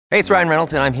Hey, it's Ryan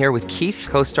Reynolds, and I'm here with Keith,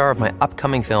 co-star of my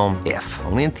upcoming film, If,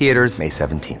 only in theaters May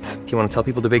 17th. Do you want to tell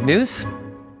people the big news?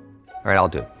 All right, I'll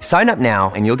do it. Sign up now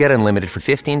and you'll get unlimited for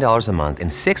 $15 a month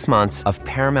and 6 months of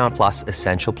Paramount Plus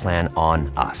Essential Plan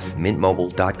on us.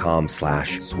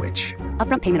 MintMobile.com/switch.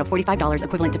 Upfront payment of $45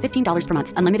 equivalent to $15 per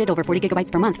month. Unlimited over 40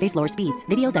 gigabytes per month. Face lower speeds.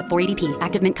 Videos at 480p.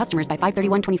 Active Mint customers by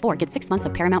 531.24 get 6 months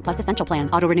of Paramount Plus Essential Plan.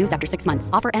 Auto renews after 6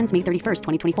 months. Offer ends May 31st,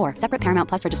 2024. Separate Paramount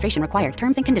Plus registration required.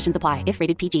 Terms and conditions apply if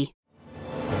rated PG.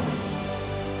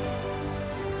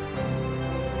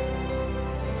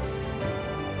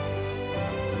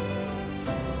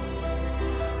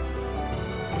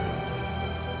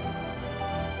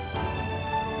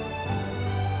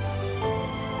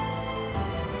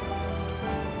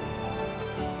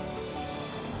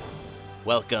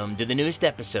 Welcome to the newest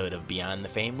episode of Beyond the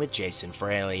Fame with Jason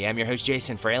Fraley. I'm your host,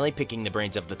 Jason Fraley, picking the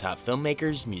brains of the top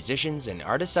filmmakers, musicians, and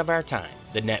artists of our time.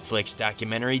 The Netflix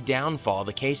documentary Downfall,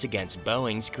 The Case Against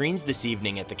Boeing, screens this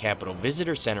evening at the Capitol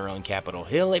Visitor Center on Capitol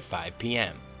Hill at 5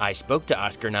 p.m. I spoke to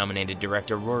Oscar-nominated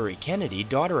director Rory Kennedy,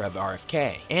 daughter of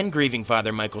RFK, and grieving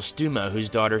father Michael Stumo, whose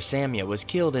daughter Samia was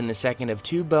killed in the second of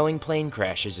 2 Boeing plane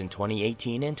crashes in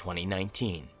 2018 and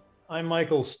 2019. I'm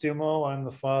Michael Stumo. I'm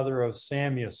the father of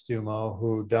Samia Stumo,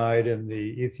 who died in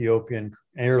the Ethiopian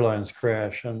Airlines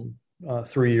crash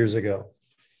 3 years ago.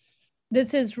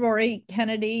 This is Rory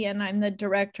Kennedy, and I'm the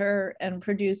director and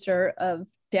producer of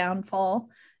Downfall,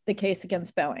 The Case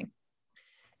Against Boeing.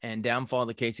 And Downfall,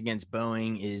 The Case Against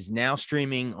Boeing is now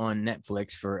streaming on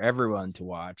Netflix for everyone to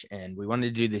watch. And we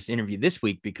wanted to do this interview this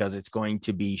week because it's going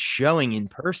to be showing in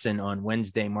person on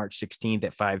Wednesday, March 16th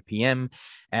at 5 p.m.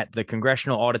 at the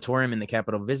Congressional Auditorium in the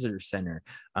Capitol Visitor Center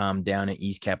down at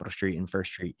East Capitol Street and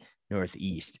First Street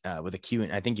Northeast with a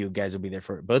Q&A. I think you guys will be there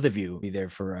for, both of you will be there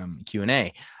for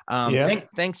Q&A.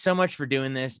 Thanks so much for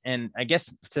doing this. And I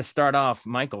guess to start off,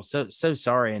 Michael, so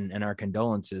sorry and our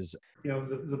condolences. You know,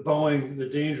 the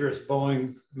dangerous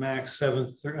Boeing MAX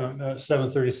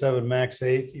 737 MAX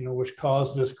 8, which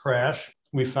caused this crash.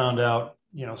 We found out,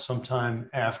 sometime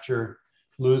after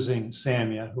losing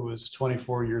Samia, who was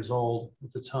 24 years old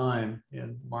at the time,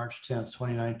 in March 10th,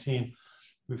 2019.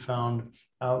 We found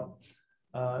out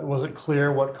it wasn't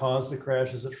clear what caused the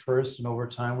crashes at first, and over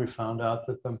time we found out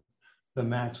that the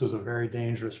MAX was a very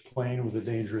dangerous plane with a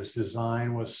dangerous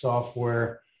design, with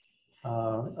software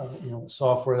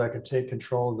that could take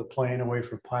control of the plane away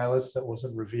from pilots that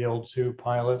wasn't revealed to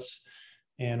pilots.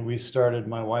 And we started,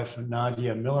 my wife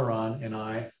Nadia Milleron and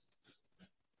I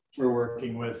were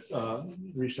working with,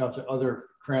 reached out to other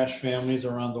crash families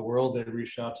around the world. They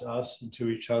reached out to us and to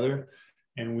each other.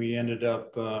 And we ended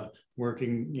up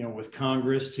working, with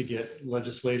Congress to get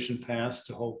legislation passed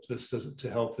to help this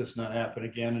not happen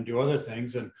again and do other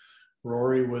things. And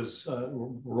Rory reached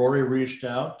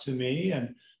out to me,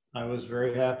 and I was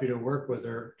very happy to work with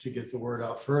her to get the word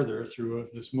out further through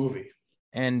this movie.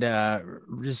 And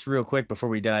just real quick before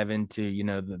we dive into,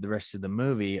 the rest of the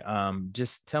movie,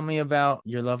 just tell me about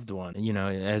your loved one.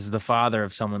 As the father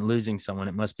of someone losing someone,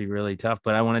 it must be really tough.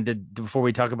 But I wanted to, before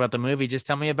we talk about the movie, just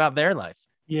tell me about their life.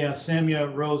 Yeah,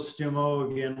 Samia Rose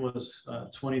Stumo, again, was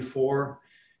 24.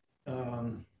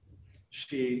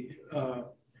 She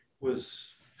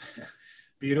was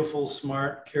beautiful,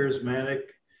 smart, charismatic,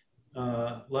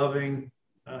 loving,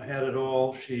 had it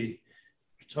all. She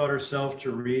taught herself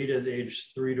to read at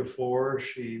age 3 to 4.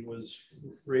 She was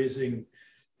raising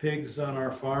pigs on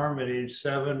our farm at age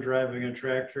 7, driving a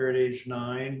tractor at age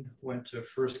 9, went to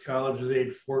first college at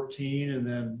age 14, and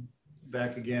then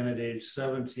back again at age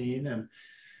 17. And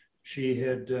she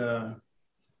had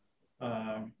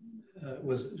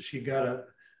she got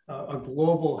a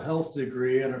global health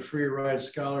degree and a free ride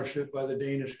scholarship by the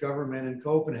Danish government in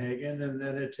Copenhagen, and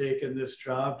then had taken this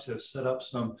job to set up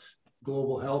some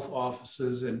global health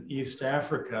offices in East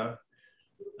Africa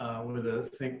with a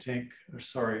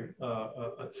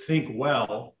Think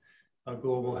Well, a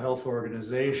global health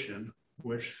organization,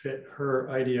 which fit her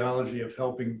ideology of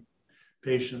helping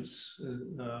patients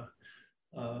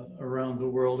around the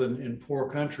world in poor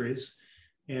countries.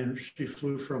 And she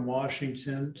flew from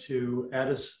Washington to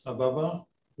Addis Ababa,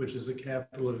 which is the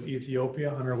capital of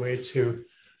Ethiopia, on her way to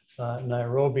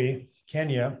Nairobi,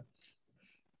 Kenya.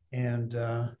 And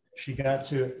she got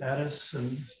to Addis and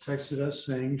texted us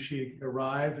saying she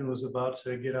arrived and was about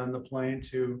to get on the plane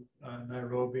to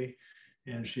Nairobi,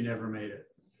 and she never made it.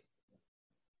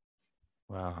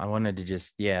 Wow. I wanted to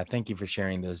just, thank you for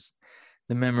sharing the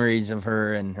memories of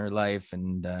her and her life.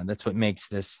 And that's what makes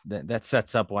this, that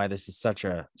sets up why this is such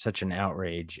an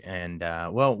outrage. And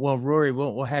well, Rory,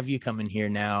 we'll have you come in here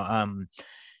now.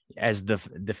 as the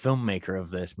filmmaker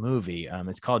of this movie.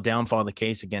 It's called Downfall: The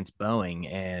Case Against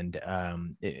Boeing, and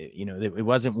it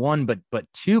wasn't one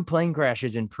but two plane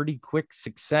crashes in pretty quick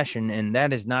succession, and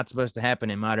that is not supposed to happen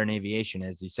in modern aviation,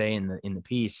 as you say in the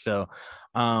piece. So,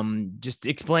 just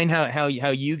explain how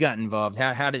you got involved.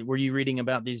 Were you reading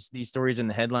about these stories in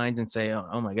the headlines and say,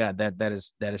 oh my God, that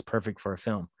is perfect for a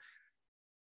film?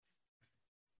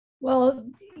 Well,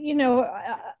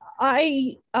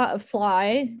 I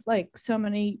fly like so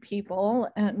many people,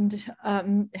 and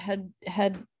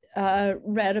had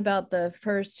read about the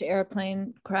first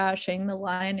airplane crashing, the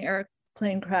Lion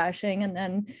airplane crashing, and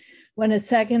then when a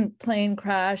second plane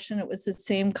crashed, and it was the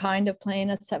same kind of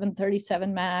plane, a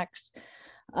 737 MAX,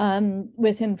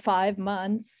 within 5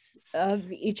 months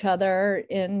of each other,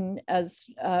 as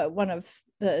one of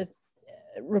the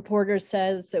reporter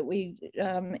says that we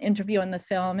interview in the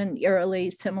film, in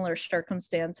eerily similar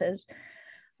circumstances,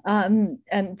 and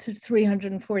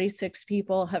 346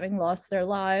 people having lost their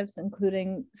lives,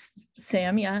 including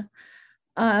Samia.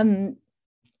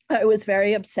 I was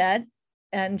very upset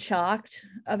and shocked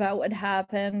about what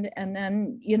happened. And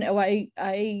then,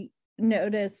 I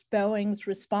noticed Boeing's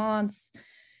response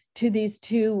to these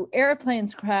two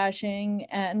airplanes crashing.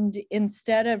 And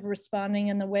instead of responding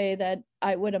in the way that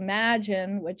I would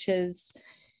imagine, which is,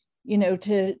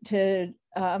 to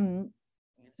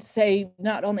say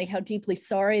not only how deeply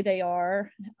sorry they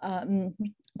are,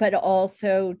 but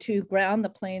also to ground the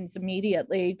planes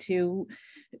immediately, to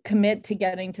commit to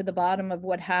getting to the bottom of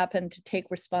what happened, to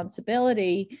take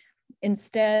responsibility.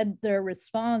 Instead, their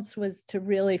response was to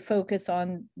really focus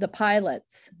on the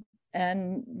pilots,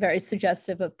 and very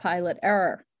suggestive of pilot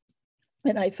error.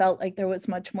 And I felt like there was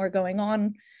much more going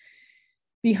on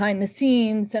behind the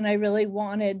scenes, and I really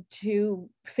wanted to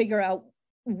figure out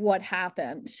what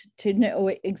happened, to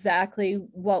know exactly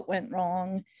what went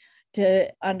wrong, to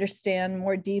understand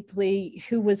more deeply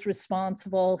who was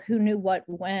responsible, who knew what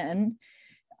when,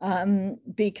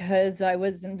 because I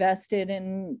was invested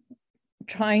in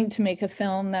trying to make a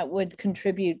film that would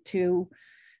contribute to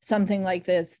something like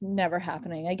this never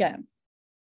happening again.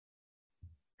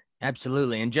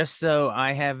 Absolutely. And just so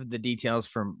I have the details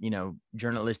from,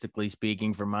 journalistically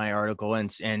speaking, for my article,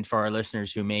 and for our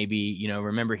listeners who maybe,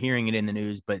 remember hearing it in the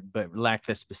news, but lack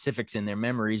the specifics in their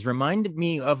memories, remind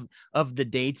me of the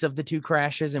dates of the two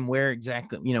crashes and where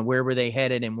exactly, where were they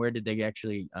headed and where did they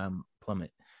actually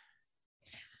plummet?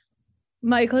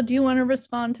 Michael, do you want to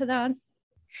respond to that?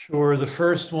 Sure. The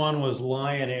first one was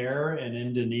Lion Air, an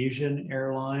Indonesian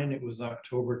airline. It was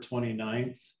October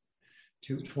 29th,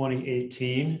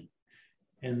 2018.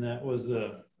 And that was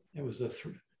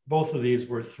both of these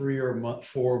were 3 or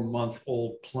 4 month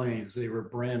old planes. They were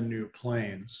brand new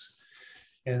planes.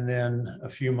 And then a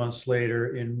few months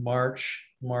later, in March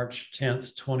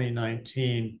 10th,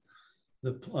 2019,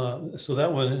 so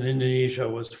that one in Indonesia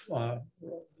was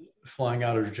flying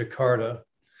out of Jakarta.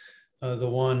 The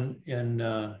one in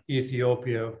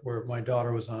Ethiopia, where my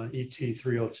daughter was on,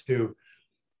 ET-302,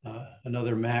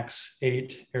 another MAX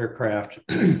 8 aircraft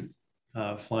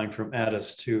flying from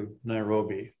Addis to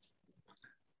Nairobi.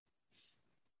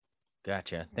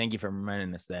 Gotcha. Thank you for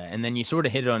reminding us that. And then you sort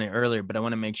of hit on it earlier, but I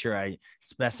want to make sure I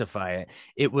specify it.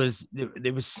 It was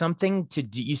something to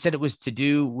do. You said it was to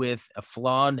do with a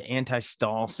flawed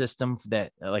anti-stall system,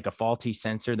 that like a faulty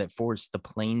sensor that forced the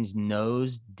plane's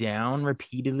nose down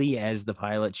repeatedly as the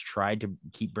pilots tried to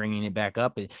keep bringing it back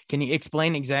up. Can you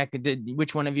explain exactly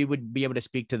which one of you would be able to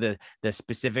speak to the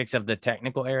specifics of the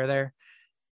technical error there?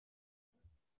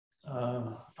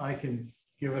 I can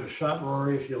give it a shot,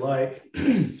 Rory, if you like.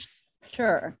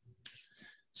 Sure.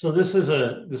 So this is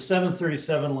the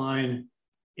 737 line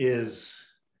is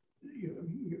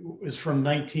from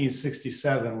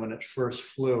 1967 when it first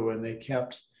flew, and they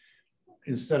kept,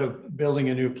 instead of building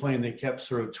a new plane, they kept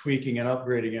sort of tweaking and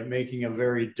upgrading it, making a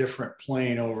very different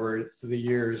plane over the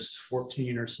years,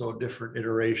 14 or so different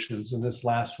iterations. And this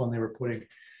last one, they were putting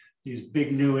these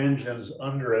big new engines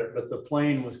under it, but the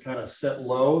plane was kind of set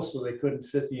low, so they couldn't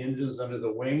fit the engines under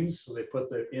the wings. So they put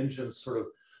the engines sort of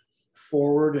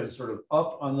forward and sort of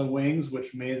up on the wings,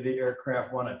 which made the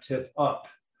aircraft want to tip up.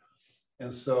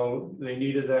 And so they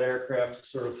needed that aircraft to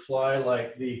sort of fly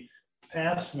like the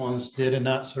past ones did, and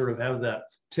not sort of have that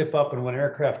tip up. And when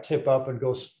aircraft tip up and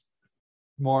go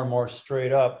more and more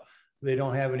straight up, they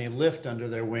don't have any lift under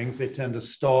their wings. They tend to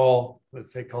stall,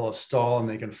 what they call a stall, and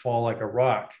they can fall like a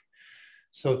rock.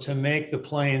 So to make the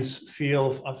planes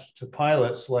feel to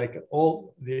pilots like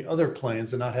all the other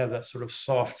planes and not have that sort of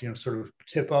soft, sort of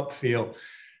tip up feel,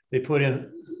 they put in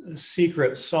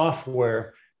secret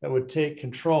software that would take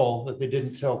control that they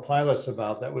didn't tell pilots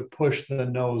about, that would push the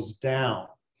nose down.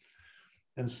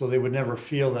 And so they would never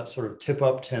feel that sort of tip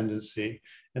up tendency.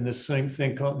 And this same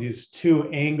thing called these two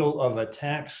angle of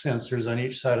attack sensors on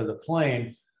each side of the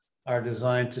plane are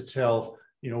designed to tell,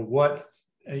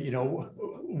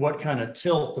 what kind of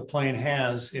tilt the plane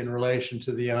has in relation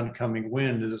to the oncoming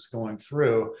wind as it's going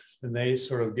through. And they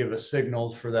sort of give a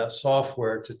signal for that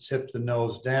software to tip the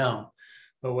nose down.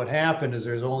 But what happened is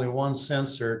there's only one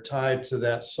sensor tied to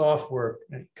that software,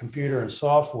 computer and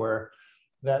software.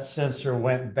 That sensor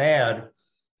went bad,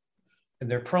 and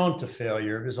they're prone to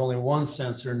failure. There's only one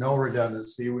sensor, no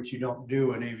redundancy, which you don't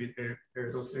do in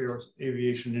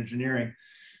aviation engineering.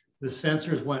 The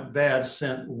sensors went bad,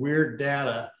 sent weird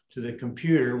data to the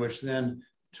computer, which then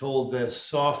told this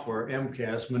software,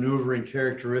 MCAS, Maneuvering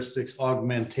Characteristics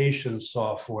Augmentation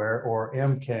Software, or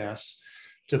MCAS,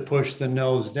 to push the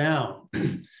nose down.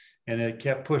 And it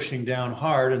kept pushing down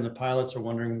hard, and the pilots are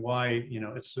wondering why,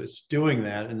 it's doing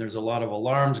that. And there's a lot of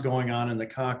alarms going on in the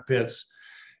cockpits.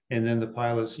 And then the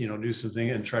pilots, do something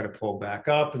and try to pull back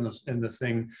up, and the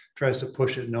thing tries to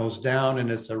push it nose down,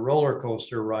 and it's a roller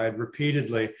coaster ride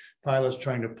repeatedly. Pilots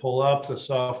trying to pull up, the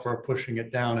software pushing it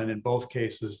down, and in both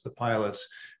cases, the pilots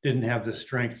didn't have the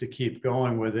strength to keep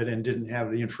going with it and didn't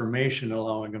have the information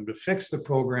allowing them to fix the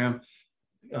problem,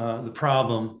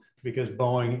 because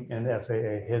Boeing and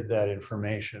FAA hid that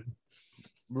information.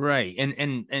 Right.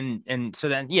 And so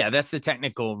then, yeah, that's the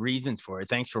technical reasons for it.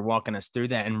 Thanks for walking us through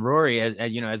that. And Rory, as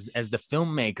the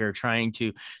filmmaker trying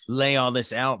to lay all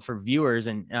this out for viewers,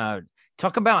 and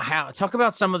talk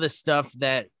about some of the stuff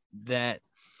that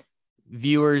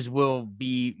viewers will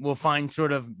find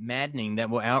sort of maddening, that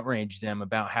will outrage them,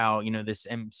 about how, this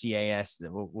MCAS,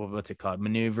 what's it called?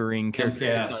 Maneuvering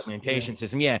Characteristics Augmentation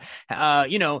System. Yeah.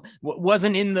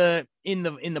 Wasn't in the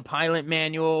pilot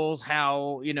manuals,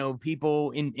 how,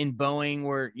 people in Boeing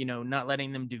were, not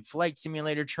letting them do flight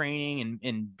simulator training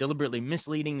and deliberately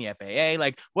misleading the FAA.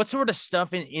 Like, what sort of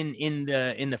stuff in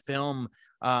the film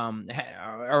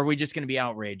are we just going to be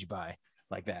outraged by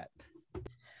like that?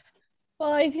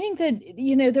 Well, I think that,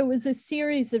 there was a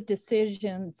series of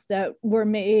decisions that were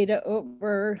made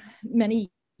over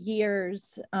many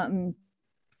years and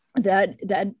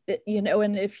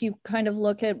if you kind of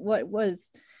look at what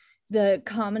was the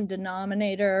common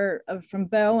denominator from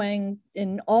Boeing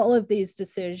in all of these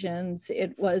decisions,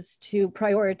 it was to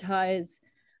prioritize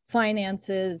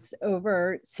finances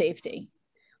over safety.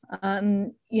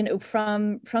 From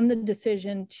the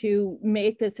decision to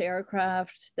make this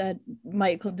aircraft that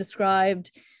Michael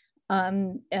described,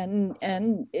 instead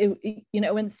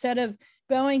of,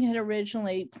 Boeing had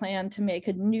originally planned to make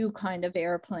a new kind of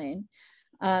airplane,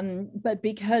 but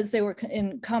because they were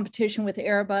in competition with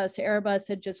Airbus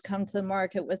had just come to the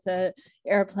market with an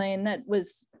airplane that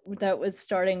was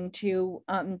starting to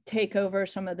take over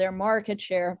some of their market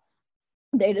share.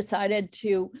 They decided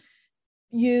to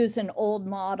use an old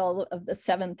model of the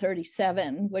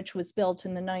 737, which was built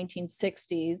in the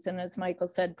 1960s. And as Michael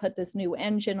said, put this new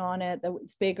engine on it that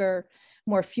was bigger,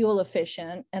 more fuel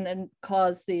efficient, and then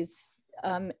caused these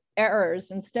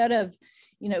errors. Instead of,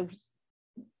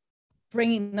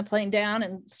 bringing the plane down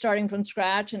and starting from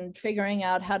scratch and figuring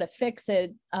out how to fix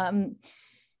it,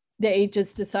 they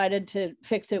just decided to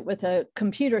fix it with a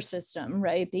computer system,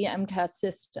 right? The MCAS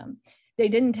system. They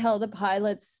didn't tell the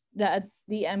pilots that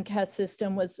the MCAS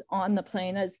system was on the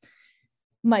plane. As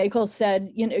Michael said,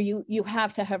 you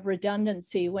have to have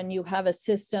redundancy when you have a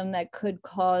system that could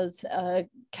cause a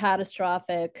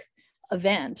catastrophic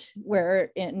event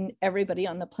wherein everybody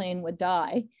on the plane would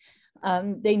die.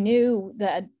 They knew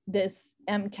that this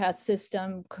MCAS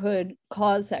system could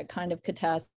cause that kind of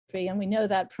catastrophe, and we know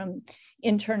that from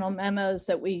internal memos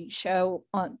that we show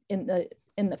in the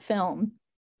film.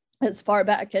 As far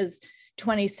back as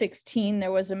 2016,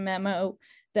 there was a memo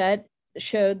that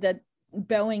showed that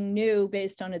Boeing knew,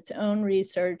 based on its own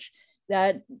research,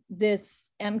 that this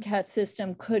MCAS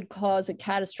system could cause a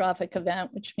catastrophic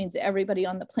event, which means everybody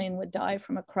on the plane would die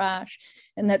from a crash,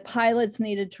 and that pilots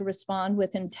needed to respond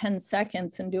within 10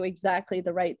 seconds and do exactly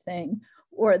the right thing,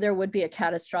 or there would be a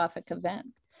catastrophic event.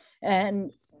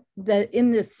 And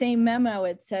in the same memo,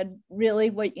 it said, really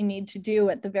what you need to do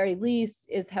at the very least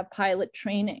is have pilot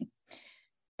training.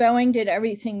 Boeing did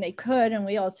everything they could, and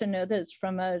we also know this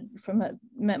from a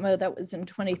memo that was in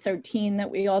 2013 that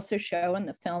we also show in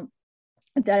the film,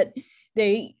 that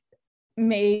they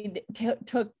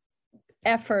took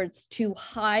efforts to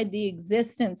hide the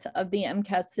existence of the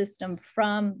MCAS system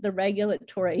from the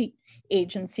regulatory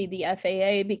agency, the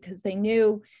FAA, because they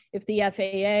knew if the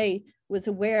FAA was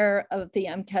aware of the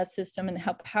MCAS system and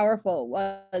how powerful it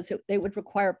was, they would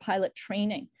require pilot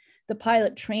training. The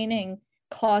pilot training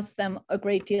cost them a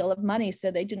great deal of money,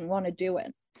 so they didn't want to do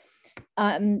it.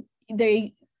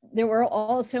 there were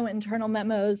also internal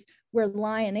memos where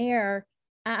Lion Air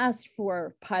asked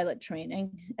for pilot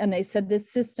training, and they said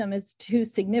this system is too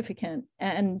significant,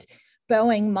 and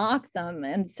Boeing mocked them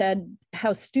and said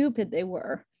how stupid they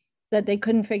were, that they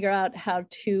couldn't figure out how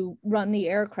to run the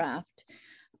aircraft.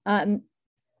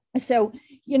 So,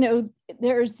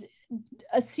 there's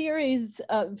a series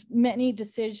of many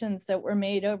decisions that were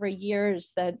made over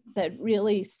years that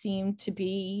really seem to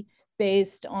be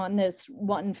based on this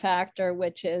one factor,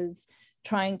 which is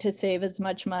trying to save as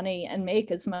much money and make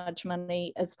as much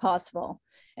money as possible.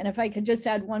 And if I could just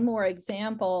add one more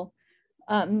example,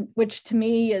 which to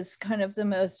me is kind of the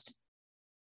most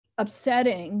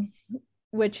upsetting,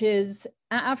 which is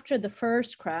after the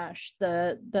first crash,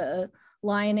 the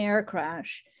Lion Air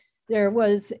crash, there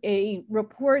was a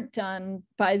report done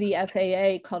by the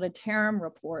FAA called a Tarim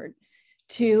report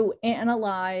to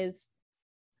analyze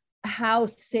how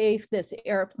safe this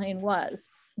airplane was.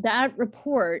 That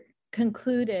report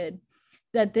concluded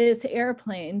that this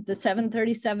airplane, the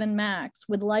 737 MAX,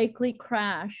 would likely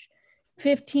crash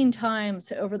 15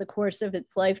 times over the course of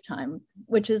its lifetime,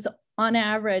 which is on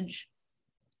average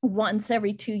once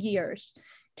every 2 years,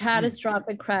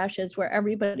 catastrophic crashes where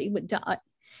everybody would die.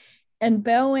 And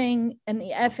Boeing and the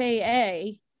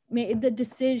FAA made the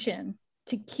decision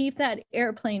to keep that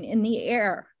airplane in the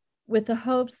air with the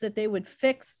hopes that they would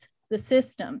fix the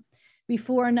system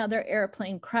before another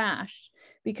airplane crashed,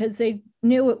 because they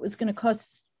knew it was going to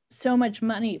cost so much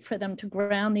money for them to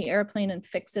ground the airplane and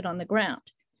fix it on the ground.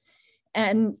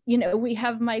 And, we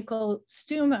have Michael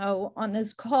Stumo on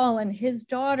this call, and his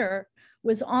daughter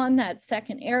was on that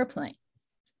second airplane.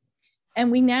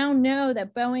 And we now know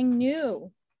that Boeing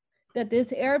knew that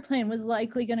this airplane was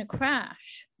likely going to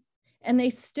crash, and they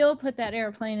still put that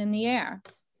airplane in the air.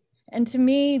 And to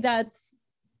me, I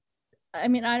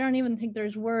don't even think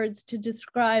there's words to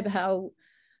describe how,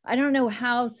 I don't know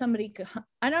how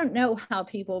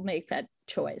people make that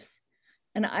choice.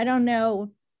 And I don't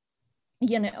know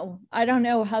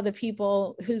how the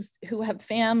people who have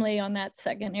family on that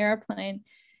second airplane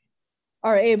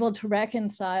are able to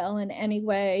reconcile in any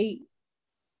way.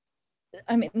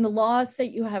 The loss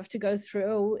that you have to go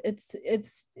through, it's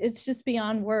just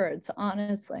beyond words,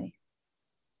 honestly.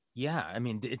 Yeah,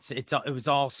 it was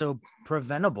also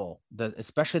preventable.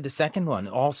 Especially the second one,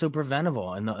 also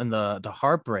preventable, and the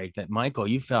heartbreak that Michael,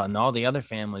 you felt, and all the other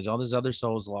families, all those other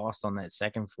souls lost on that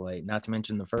second flight. Not to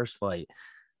mention the first flight.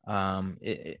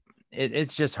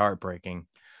 It's just heartbreaking.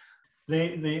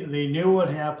 They knew what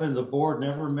happened. The board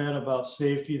never met about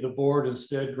safety. The board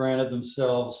instead granted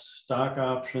themselves stock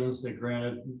options. They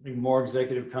granted more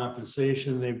executive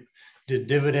compensation. They did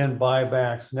dividend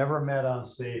buybacks, never met on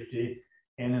safety.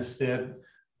 And instead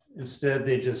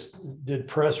they just did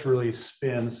press release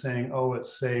spin saying, oh,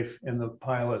 it's safe. And the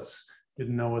pilots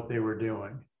didn't know what they were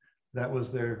doing. That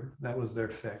was their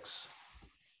fix.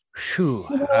 Whew.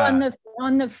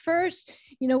 On the first,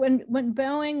 when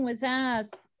Boeing was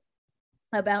asked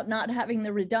about not having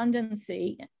the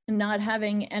redundancy and not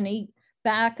having any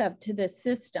backup to this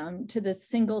system, to this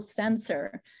single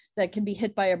sensor that can be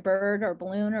hit by a bird or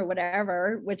balloon or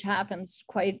whatever, which happens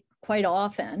quite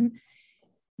often,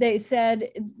 they said,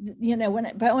 when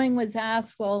Boeing was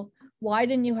asked, well, why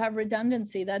didn't you have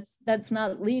redundancy? That's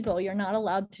not legal. You're not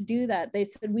allowed to do that. They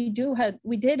said, we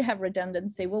did have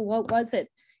redundancy. Well, what was it?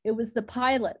 It was the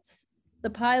pilots. The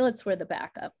pilots were the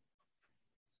backup.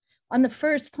 On the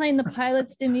first plane, the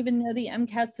pilots didn't even know the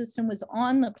MCAS system was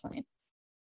on the plane.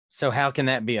 So how can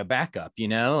that be a backup?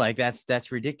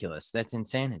 That's ridiculous. That's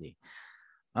insanity.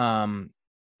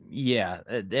 Yeah,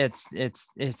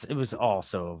 it was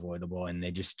also avoidable, and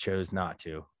they just chose not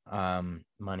to.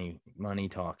 Money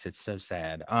talks. It's so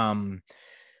sad.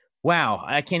 Wow,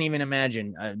 I can't even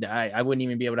imagine. I wouldn't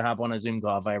even be able to hop on a Zoom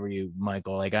call if I were you,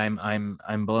 Michael.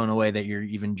 I'm blown away that you're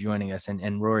even joining us,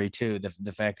 and Rory too.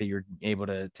 The fact that you're able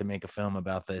to make a film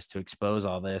about this, to expose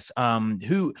all this.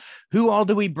 Who all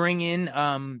do we bring in?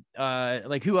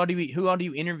 Who all do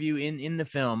you interview in the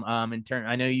film?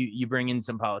 I know you bring in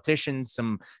some politicians,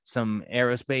 some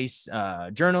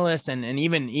aerospace journalists, and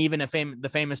even the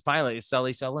famous pilot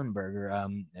Sully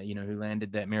Sullenberger, who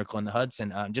landed that Miracle in the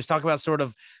Hudson. Just talk about sort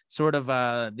of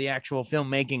the actual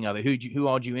filmmaking of it. Who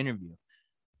all did you interview?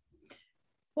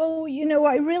 Well,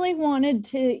 I really wanted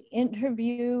to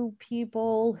interview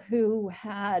people who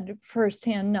had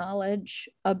firsthand knowledge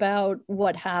about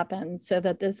what happened, so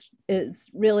that this is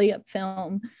really a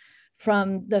film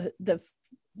from the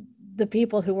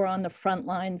people who were on the front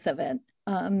lines of it.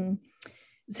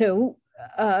 To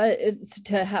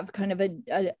have kind of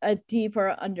a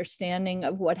deeper understanding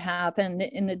of what happened,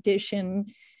 in addition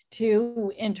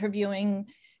to interviewing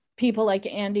people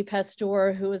like Andy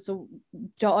Pastor, who was a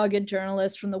dogged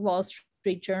journalist from the Wall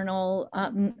Street Journal.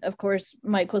 Of course,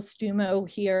 Michael Stumo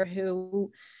here,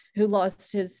 who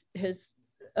lost his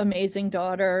amazing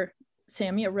daughter,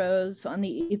 Samia Rose, on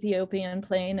the Ethiopian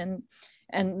plane,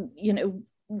 and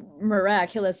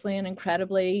miraculously and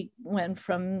incredibly went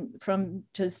from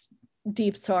just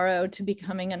deep sorrow to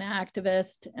becoming an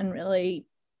activist and really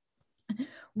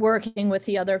working with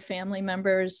the other family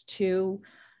members to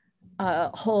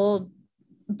hold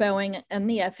Boeing and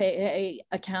the FAA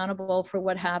accountable for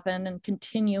what happened and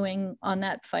continuing on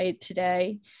that fight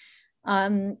today.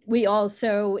 We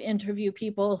also interview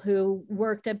people who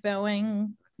worked at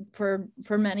Boeing for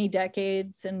many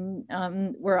decades and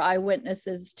were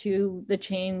eyewitnesses to the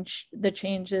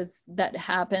changes that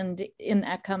happened in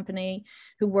that company,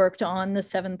 who worked on the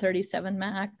 737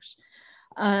 MAX.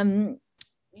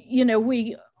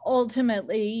 We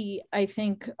ultimately, I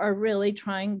think, are really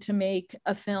trying to make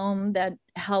a film that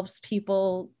helps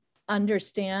people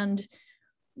understand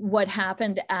what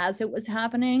happened as it was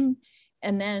happening.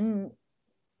 And then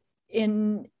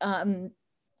in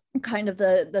kind of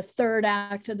the third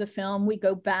act of the film, we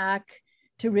go back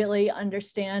to really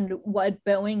understand what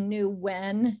Boeing knew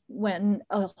when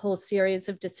a whole series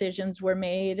of decisions were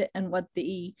made and what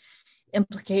the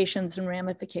implications and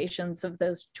ramifications of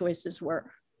those choices were.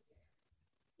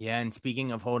 Yeah, and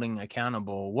speaking of holding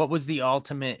accountable, what was the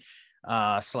ultimate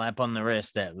slap on the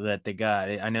wrist that they got?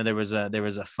 I know there was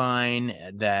a fine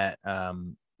that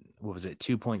what was it,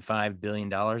 $2.5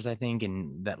 billion, I think,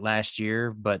 in that last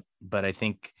year, but I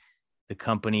think the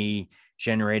company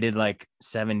generated like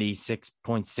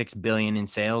 76.6 billion in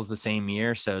sales the same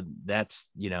year, so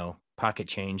that's pocket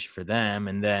change for them.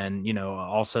 And then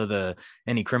also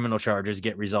any criminal charges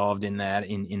get resolved in that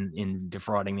in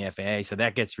defrauding the FAA, so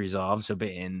that gets resolved. So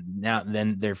and now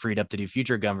then they're freed up to do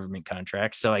future government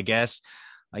contracts. So I guess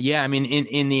yeah, I mean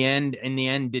in the end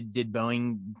did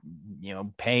Boeing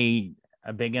pay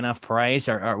a big enough price,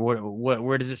 or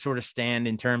where does it sort of stand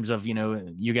in terms of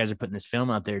you guys are putting this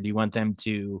film out there? Do you want them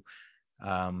to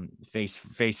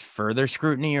face further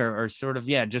scrutiny, or sort of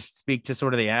just speak to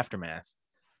sort of the aftermath?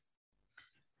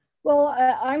 Well,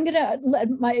 I'm going to let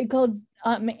Michael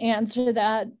answer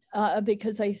that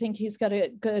because I think he's got a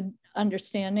good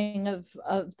understanding of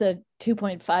the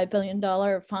 $2.5 billion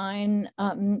fine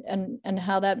and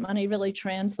how that money really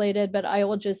translated. But I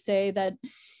will just say that,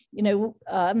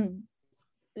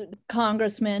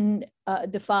 Congressman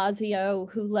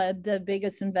DeFazio, who led the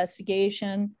biggest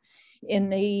investigation in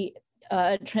the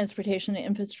Transportation and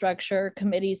Infrastructure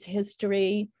Committee's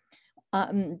history,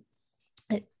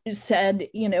 said,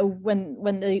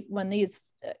 when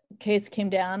these case came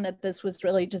down, that this was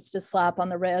really just a slap on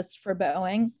the wrist for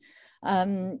Boeing.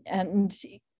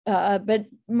 But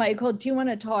Michael, do you want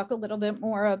to talk a little bit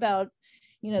more about,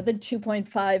 the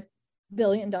 $2.5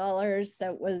 billion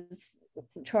that was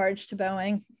charged to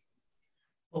Boeing?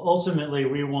 Well, ultimately,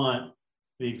 we want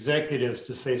the executives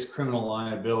to face criminal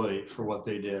liability for what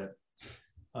they did.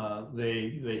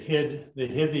 They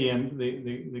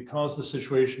caused the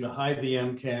situation to hide the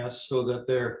MCAS so that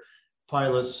their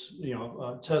pilots,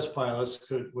 test pilots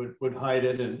would hide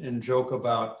it and joke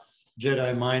about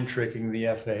Jedi mind tricking the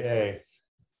FAA.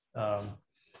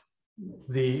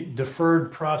 The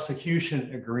deferred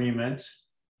prosecution agreement,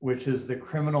 which is the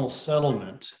criminal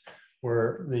settlement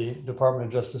where the Department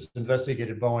of Justice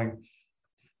investigated Boeing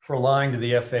for lying to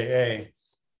the FAA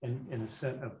and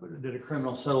did a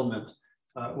criminal settlement.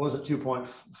 It wasn't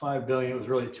 2.5 billion, it was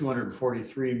really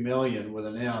 243 million with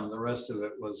an M. The rest of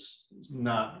it was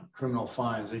not criminal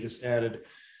fines. They just added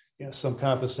some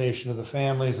compensation to the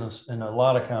families and a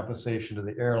lot of compensation to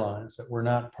the airlines that were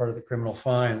not part of the criminal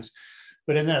fines.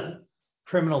 But in that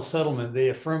criminal settlement, they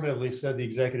affirmatively said the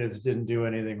executives didn't do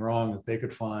anything wrong that they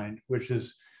could find, which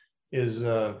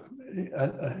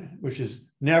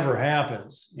never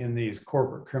happens in these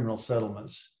corporate criminal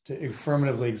settlements, to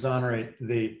affirmatively exonerate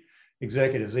the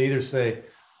executives. They either say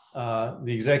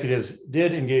the executives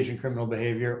did engage in criminal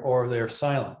behavior or they're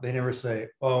silent. They never say,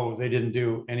 oh, they didn't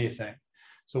do anything.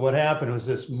 So what happened was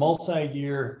this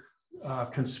multi-year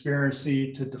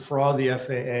conspiracy to defraud the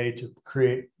FAA, to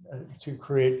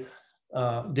create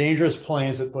dangerous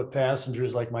planes that put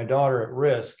passengers like my daughter at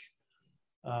risk.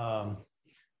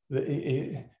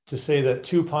 To say that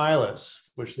two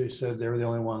pilots, which they said they were the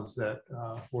only ones that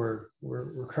were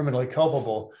criminally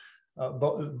culpable,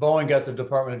 Boeing got the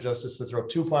Department of Justice to throw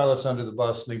two pilots under the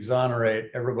bus and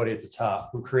exonerate everybody at the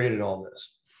top who created all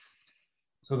this.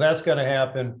 So that's got to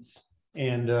happen.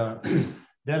 And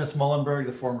Dennis Muhlenberg,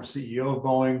 the former CEO of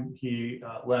Boeing, he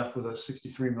left with a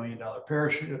 $63 million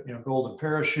parachute, golden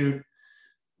parachute.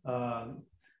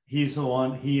 he's the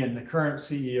one, he and the current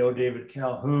CEO, David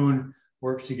Calhoun,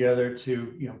 worked together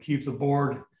to, keep the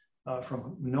board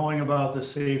from knowing about the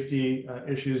safety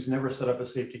issues, never set up a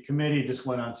safety committee, just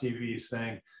went on TV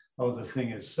saying, oh, the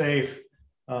thing is safe.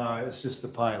 It's just the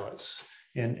pilots,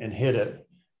 and hit it.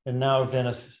 And now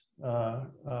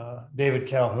David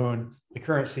Calhoun, the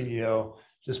current CEO,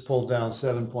 just pulled down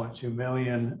 7.2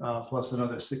 million plus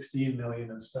another 16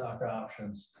 million in stock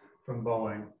options from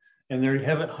Boeing. And they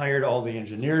haven't hired all the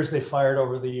engineers they fired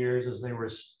over the years as they were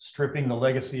stripping the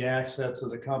legacy assets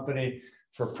of the company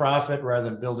for profit rather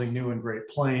than building new and great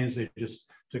planes. They just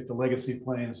took the legacy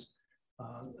planes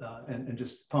and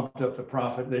just pumped up the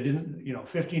profit. They didn't,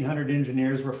 1,500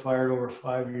 engineers were fired over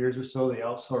 5 years or so. They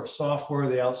outsourced software,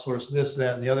 they outsourced this,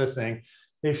 that, and the other thing.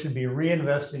 They should be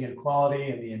reinvesting in quality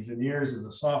and the engineers and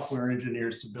the software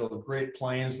engineers to build great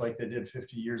planes like they did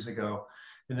 50 years ago.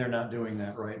 And they're not doing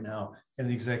that right now. And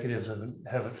the executives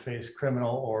haven't faced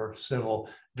criminal or civil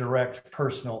direct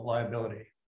personal liability.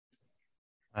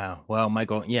 Wow. Well,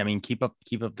 Michael, yeah, I mean, keep up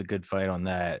the good fight on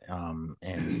that.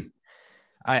 And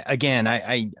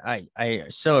I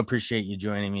so appreciate you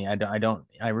joining me.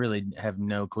 I really have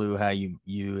no clue how you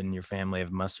and your family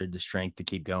have mustered the strength to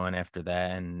keep going after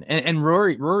that. And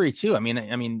Rory too. I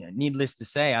mean, needless to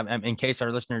say, in case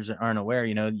our listeners aren't aware,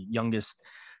 youngest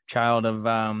child of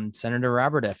Senator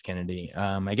Robert F. Kennedy.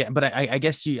 I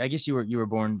guess you were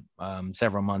born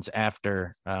several months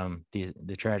after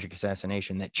the tragic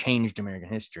assassination that changed American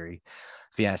history,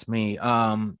 if you ask me.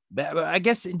 But I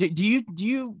guess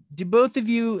do both of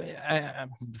you?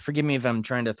 Forgive me if I'm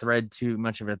trying to thread too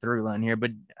much of a through line here,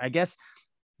 but I guess.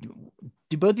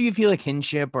 Do both of you feel a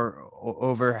kinship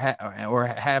or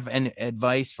have an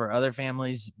advice for other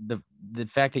families? The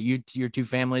fact that your two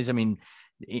families, I mean,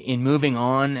 in moving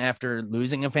on after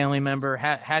losing a family member,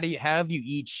 how have you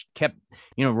each kept,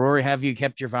 Rory, have you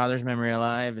kept your father's memory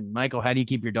alive? And Michael, how do you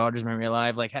keep your daughter's memory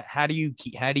alive? Like, how do you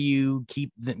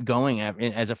keep them going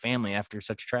as a family after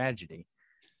such tragedy?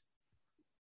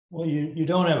 Well, you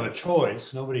don't have a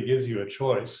choice. Nobody gives you a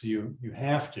choice. You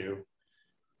have to.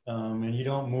 And you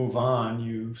don't move on,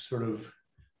 you sort of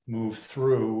move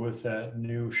through with that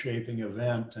new shaping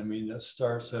event. I mean, that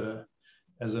starts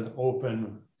as an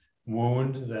open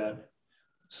wound that,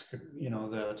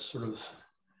 that sort of,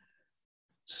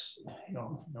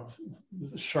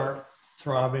 sharp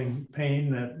throbbing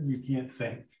pain that you can't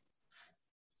think.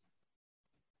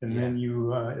 And then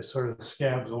it sort of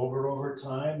scabs over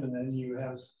time, and then you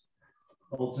have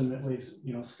ultimately,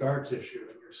 scar tissue,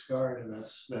 and you're scarred, and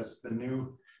that's the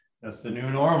new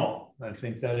normal. I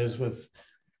think that is with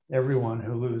everyone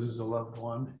who loses a loved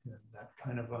one. That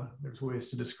kind of there's ways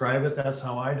to describe it. That's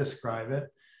how I describe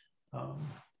it.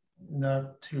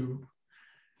 Not to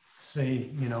say,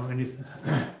 anything,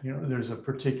 there's a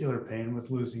particular pain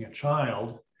with losing a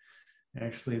child.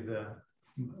 Actually,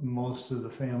 most of the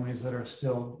families that are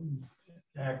still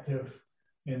active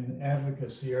in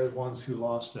advocacy are the ones who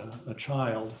lost a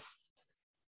child.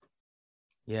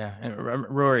 Yeah. And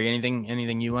Rory,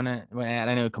 anything you want to add?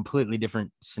 I know completely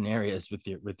different scenarios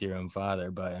with your own father,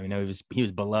 but I know he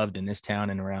was beloved in this town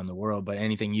and around the world, but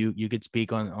anything you could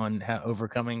speak on how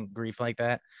overcoming grief like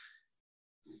that?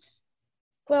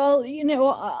 Well,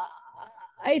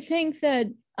 I think that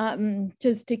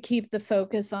just to keep the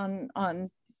focus on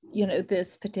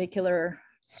this particular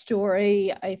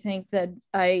story, I think that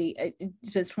I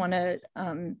just want to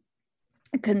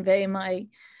convey my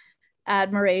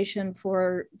admiration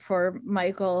for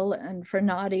Michael and for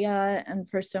Nadia and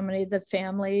for so many of the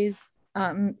families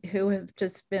who have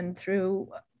just been through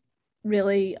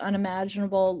really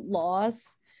unimaginable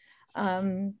loss.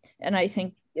 And I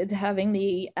think having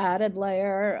the added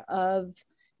layer of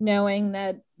knowing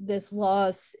that this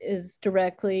loss is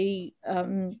directly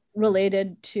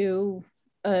related to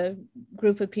a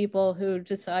group of people who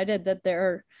decided that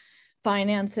their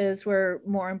finances were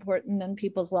more important than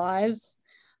people's lives.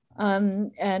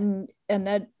 And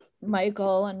that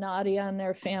Michael and Nadia and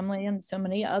their family and so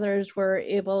many others were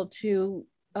able to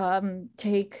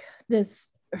take this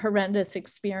horrendous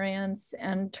experience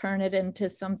and turn it into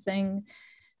something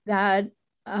that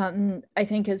I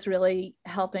think is really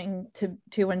helping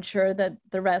to ensure that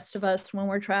the rest of us, when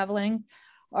we're traveling,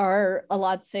 are a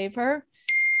lot safer.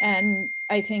 And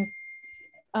I think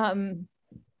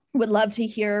would love to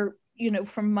hear,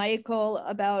 from Michael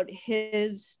about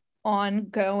his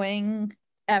ongoing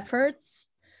efforts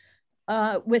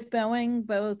with Boeing,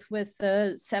 both with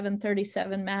the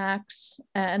 737 MAX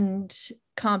and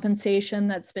compensation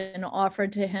that's been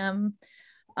offered to him,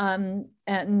 and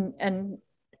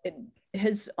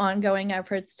his ongoing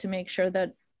efforts to make sure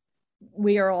that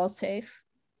we are all safe.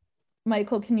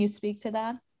 Michael, can you speak to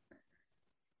that?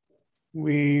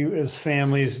 We, as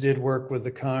families, did work with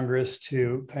the Congress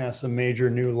to pass a major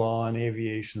new law on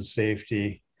aviation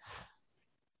safety,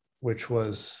 which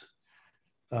was,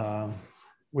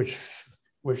 which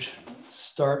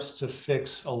starts to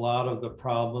fix a lot of the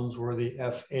problems where the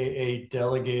FAA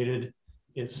delegated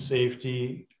its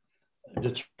safety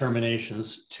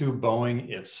determinations to Boeing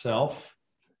itself.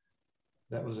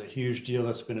 That was a huge deal.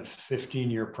 That's been a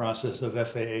 15-year process of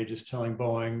FAA just telling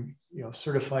Boeing,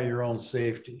 certify your own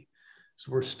safety.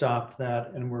 So we're stopped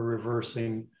that and we're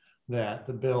reversing that.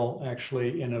 The bill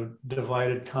actually, in a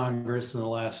divided Congress in the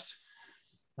last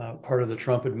part of the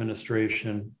Trump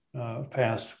administration,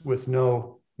 passed with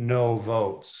no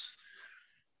votes.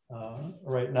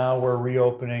 Right now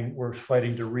we're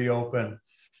fighting to reopen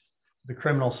the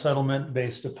criminal settlement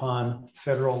based upon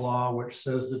federal law, which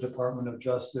says the Department of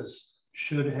Justice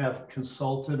should have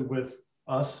consulted with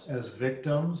us as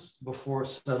victims before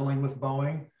settling with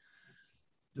Boeing.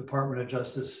 Department of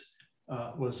Justice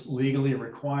was legally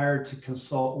required to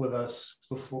consult with us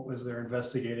before, as they're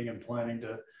investigating and planning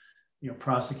to,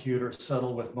 prosecute or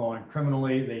settle with Boeing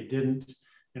criminally. They didn't.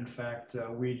 In fact,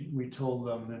 we told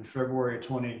them in February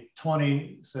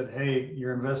 2020, said, hey,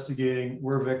 you're investigating,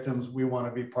 we're victims, we want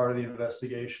to be part of the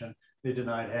investigation. They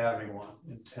denied having one,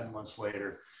 and 10 months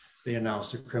later, they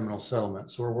announced a criminal settlement.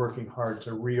 So we're working hard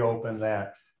to reopen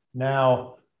that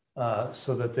now,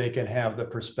 so that they can have the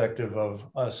perspective of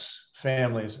us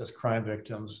families as crime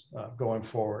victims going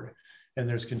forward. And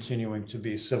there's continuing to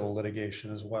be civil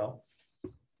litigation as well.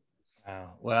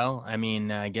 Well, I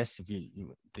mean, I guess if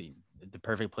the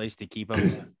perfect place to keep up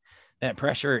that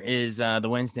pressure is the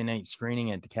Wednesday night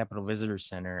screening at the Capitol Visitor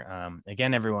Center.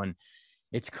 Again, everyone,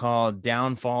 it's called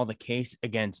Downfall, the Case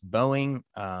Against Boeing,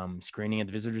 screening at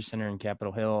the Visitor Center in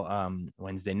Capitol Hill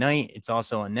Wednesday night. It's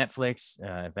also on Netflix.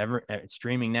 It's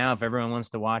streaming now, if everyone wants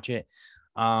to watch it.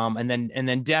 And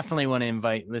then definitely want to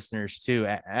invite listeners too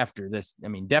after this. I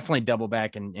mean, definitely double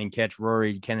back and catch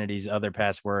Rory Kennedy's other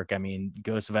past work. I mean,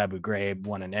 Ghosts of Abu Ghraib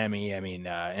won an Emmy. I mean,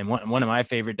 and one of my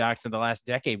favorite docs of the last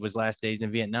decade was Last Days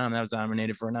in Vietnam. That was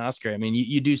nominated for an Oscar. I mean,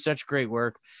 you do such great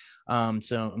work.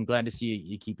 So I'm glad to see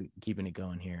you keeping it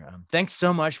going here. Thanks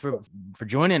so much for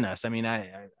joining us. I mean,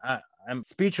 I'm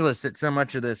speechless at so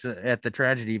much of this, at the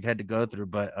tragedy you've had to go through,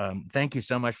 but thank you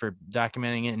so much for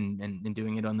documenting it and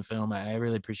doing it on the film. I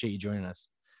really appreciate you joining us.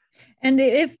 And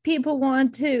if people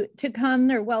want to come,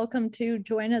 they're welcome to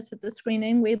join us at the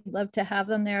screening. We'd love to have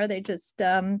them there. They just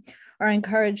are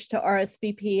encouraged to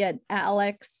RSVP at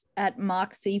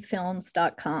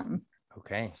alex@moxiefilms.com.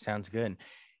 Okay, sounds good.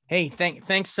 Hey,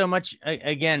 thanks so much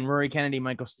again, Rory Kennedy,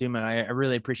 Michael Stuman. I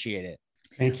really appreciate it.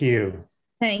 Thank you.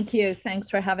 Thank you. Thanks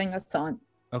for having us on.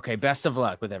 Okay, best of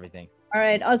luck with everything. All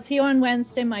right, I'll see you on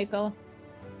Wednesday, Michael.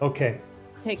 Okay.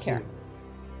 Take care.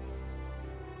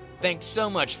 Thanks so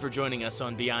much for joining us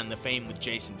on Beyond the Fame with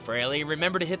Jason Fraley.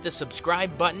 Remember to hit the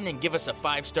subscribe button and give us a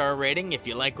 5-star rating if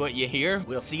you like what you hear.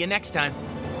 We'll see you next time.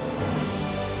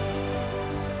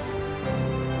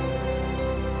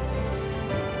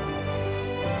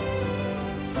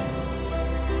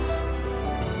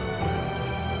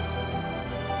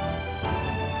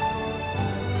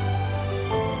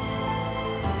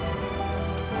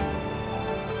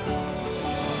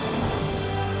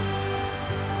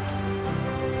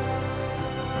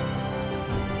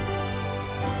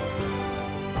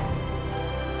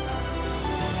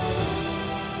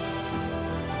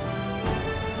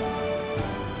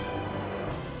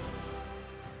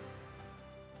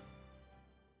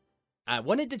 I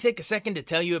wanted to take a second to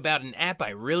tell you about an app I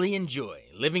really enjoy.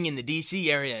 Living in the DC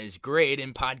area is great,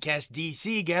 and Podcast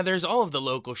DC gathers all of the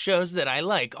local shows that I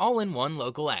like all in one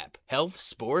local app. Health,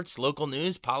 sports, local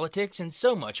news, politics, and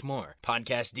so much more.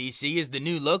 Podcast DC is the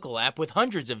new local app with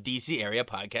hundreds of DC area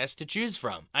podcasts to choose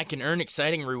from. I can earn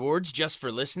exciting rewards just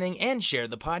for listening and share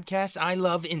the podcasts I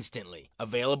love instantly.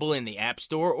 Available in the App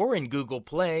Store or in Google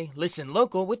Play, listen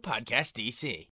local with Podcast DC.